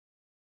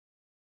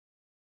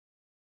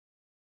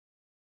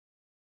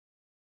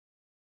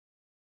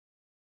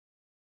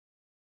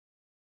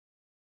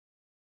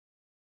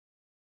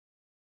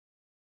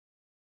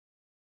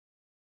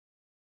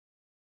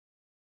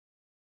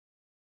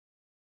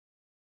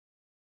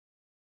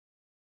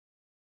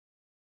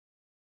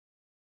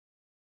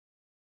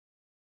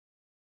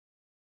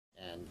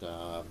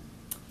And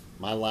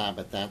my lab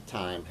at that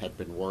time had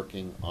been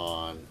working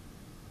on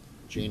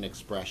gene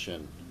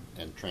expression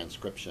and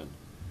transcription,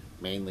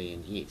 mainly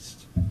in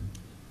yeast.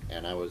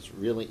 And I was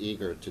really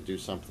eager to do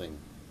something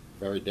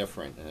very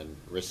different and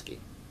risky.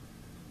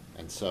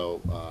 And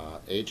so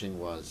aging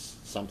was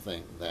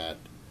something that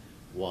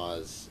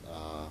was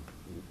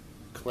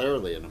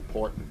clearly an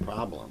important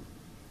problem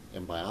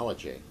in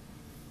biology,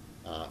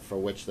 for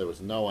which there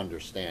was no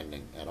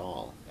understanding at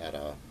all at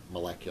a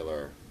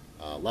molecular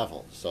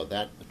level. So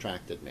that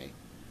attracted me.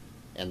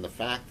 And the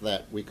fact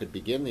that we could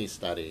begin these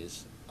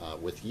studies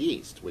with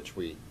yeast, which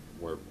we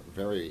were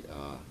very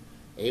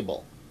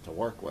able to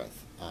work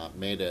with,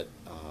 made it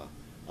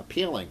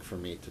appealing for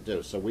me to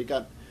do. So we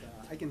got,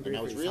 I can and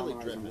I was briefly really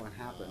summarize driven. on what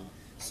happened.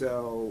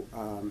 So,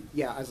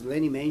 yeah, as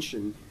Lenny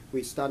mentioned,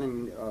 we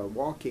started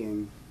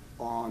working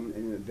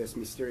on this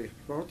mysterious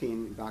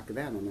protein back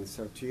then, and the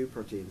Sirtuin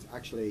proteins.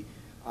 Actually,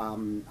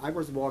 I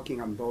was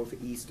working on both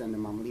yeast and the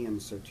mammalian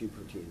Sirtuin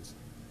proteins,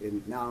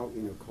 now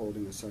called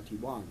in the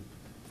Sirtuin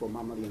for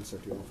mammalian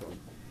Sirtuin.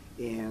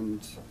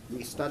 And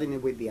we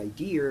started with the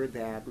idea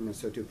that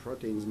Sirtuin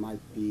proteins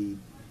might be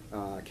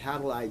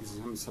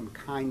catalyzing some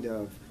kind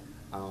of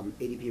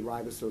ADP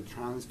ribosyl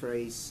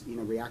transferase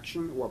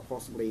reaction, or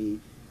possibly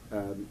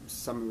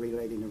some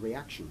related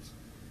reactions.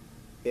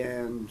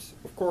 And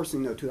of course,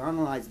 to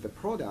analyze the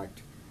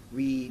product,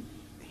 we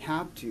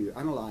have to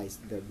analyze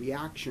the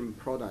reaction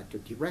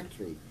product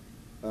directly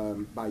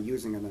by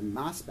using a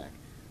mass spec.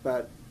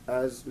 But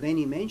as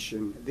Lenny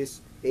mentioned,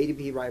 this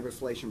ADP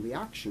ribosylation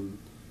reaction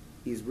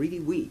is really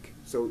weak,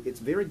 so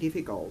it's very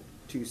difficult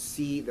to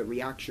see the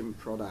reaction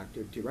product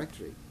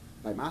directly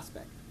by mass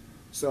spec.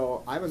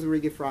 So I was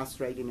really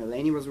frustrated,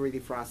 Lenny was really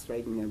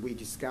frustrated, and we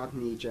discussed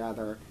each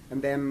other,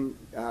 and then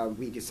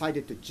we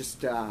decided to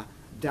just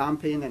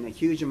dump in a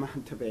huge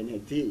amount of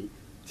NAD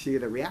to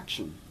the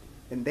reaction.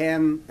 And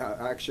then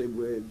actually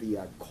with the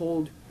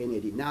cold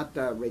NAD, not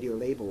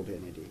radio-labeled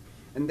NAD,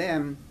 and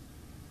then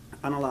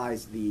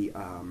analyze the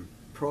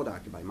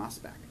product by mass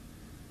spec.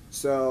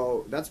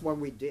 So that's what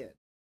we did.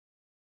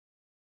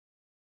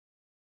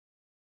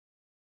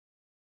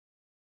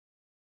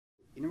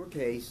 In our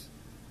case,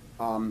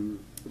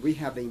 we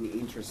have been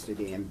interested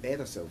in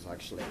beta cells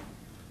actually,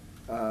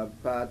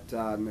 but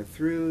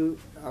through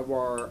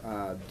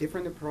our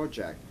different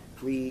project,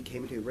 we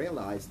came to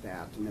realize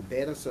that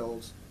beta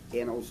cells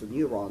and also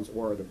neurons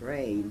or the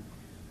brain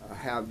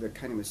have the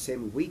kind of the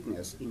same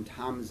weakness in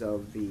terms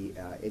of the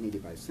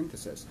NAD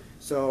biosynthesis.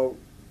 So,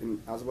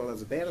 as well as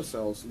the beta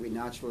cells, we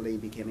naturally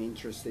became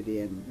interested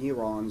in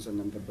neurons and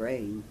then the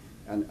brain,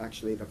 and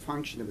actually the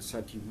function of the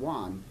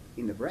Sirtuin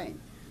in the brain.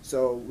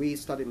 So we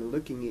started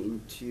looking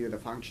into the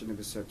function of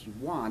the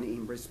Sirtuin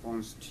in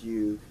response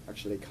to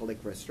actually caloric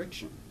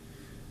restriction.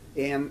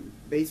 And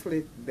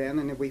basically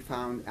then we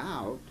found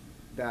out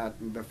that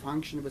the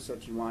function of the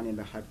Sirtuin in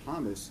the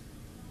hypothalamus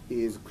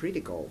is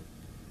critical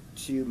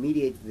to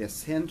mediate the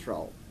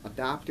central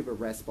adaptive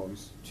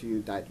response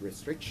to diet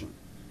restriction.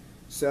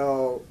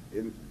 So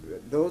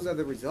those are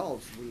the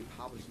results we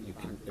published.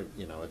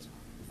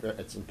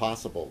 It's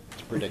impossible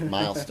to predict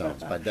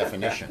milestones by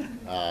definition.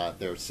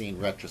 They're seen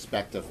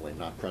retrospectively,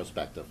 not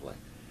prospectively.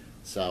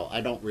 So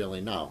I don't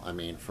really know. I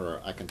mean,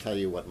 I can tell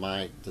you what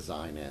my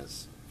design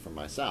is for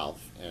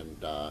myself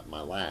and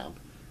my lab.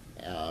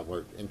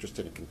 We're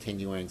interested in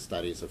continuing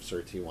studies of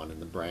Sirtuin in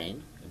the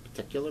brain in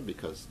particular,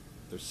 because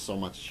there's so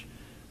much,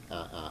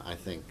 I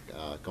think,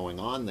 going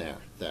on there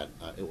that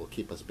it will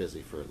keep us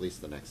busy for at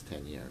least the next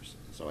 10 years.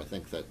 So I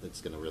think that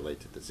it's going to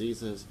relate to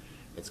diseases.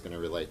 It's going to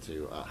relate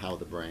to how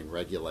the brain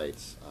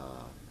regulates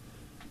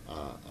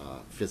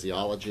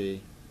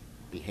physiology,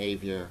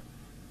 behavior.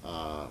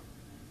 I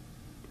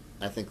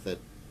think that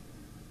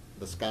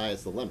the sky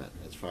is the limit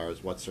as far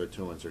as what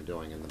sirtuins are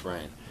doing in the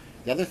brain.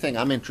 The other thing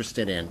I'm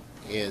interested in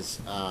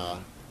is,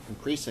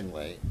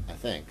 increasingly, I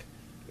think,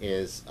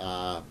 is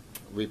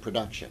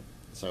reproduction.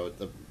 So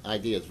the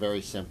idea is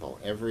very simple.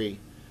 Every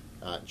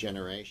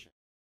generation.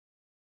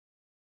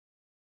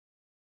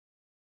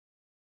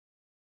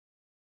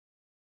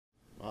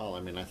 Well,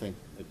 I mean, I think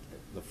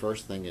the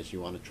first thing is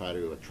you want to try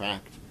to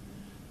attract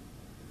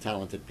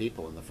talented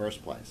people in the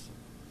first place,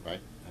 right?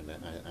 And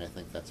I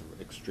think that's an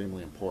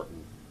extremely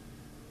important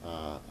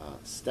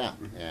step.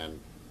 And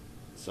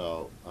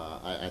so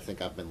I think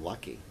I've been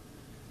lucky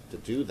to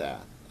do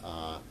that.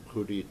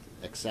 Who do you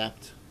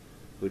accept?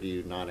 Who do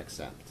you not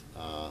accept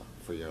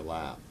for your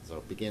lab? So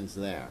it begins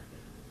there.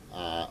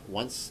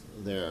 Once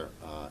they're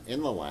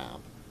in the lab,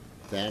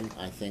 then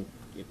I think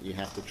you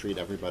have to treat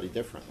everybody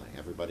differently.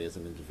 Everybody is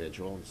an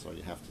individual, and so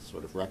you have to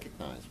sort of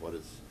recognize what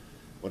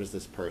is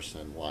this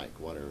person like?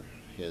 What are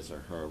his or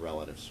her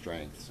relative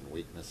strengths and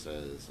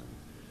weaknesses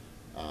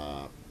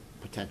and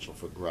potential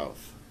for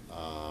growth,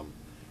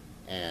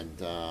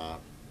 and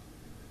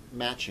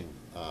matching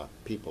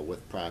people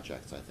with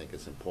projects, I think,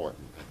 is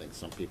important. I think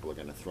some people are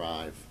going to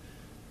thrive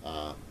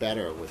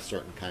better with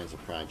certain kinds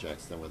of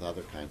projects than with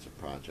other kinds of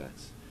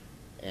projects.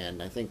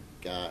 And I think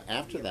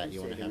after that,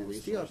 you want to have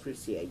resources. Still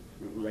appreciate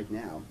right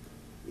now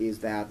is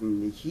that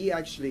he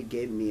actually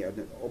gave me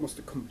almost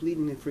a complete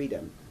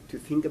freedom to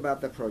think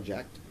about the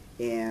project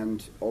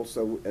and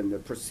also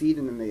proceed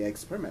in the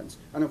experiments.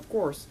 And of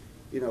course,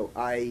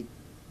 I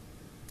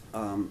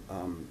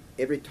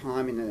every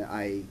time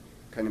I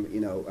kind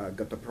of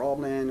got the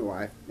problem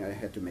or I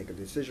had to make a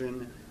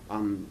decision,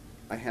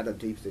 I had a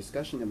deep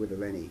discussion with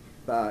Lenny.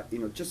 But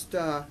just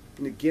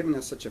giving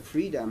us such a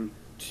freedom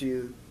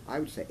to, I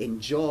would say,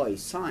 enjoy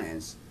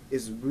science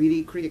is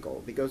really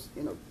critical, because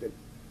the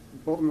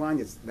bottom line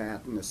is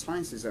that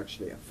science is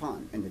actually a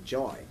fun and a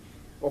joy.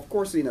 Of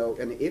course,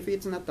 and if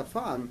it's not the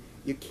fun,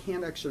 you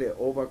can't actually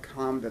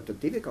overcome the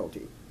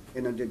difficulty.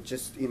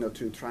 Just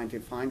to trying to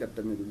find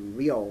the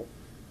real,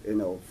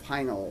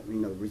 final,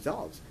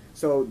 results.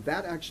 So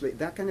that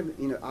kind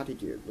of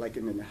attitude, like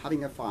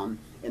having a fun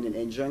and then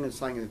enjoying the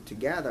science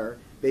together,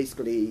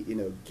 basically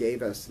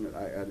gave us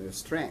the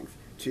strength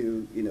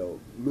to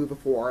move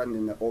forward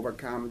and then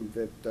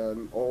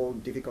overcome all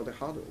difficult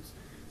hurdles.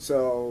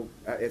 So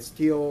it's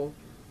still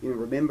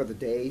remember the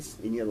days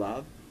in your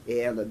love,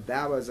 and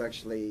that was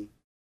actually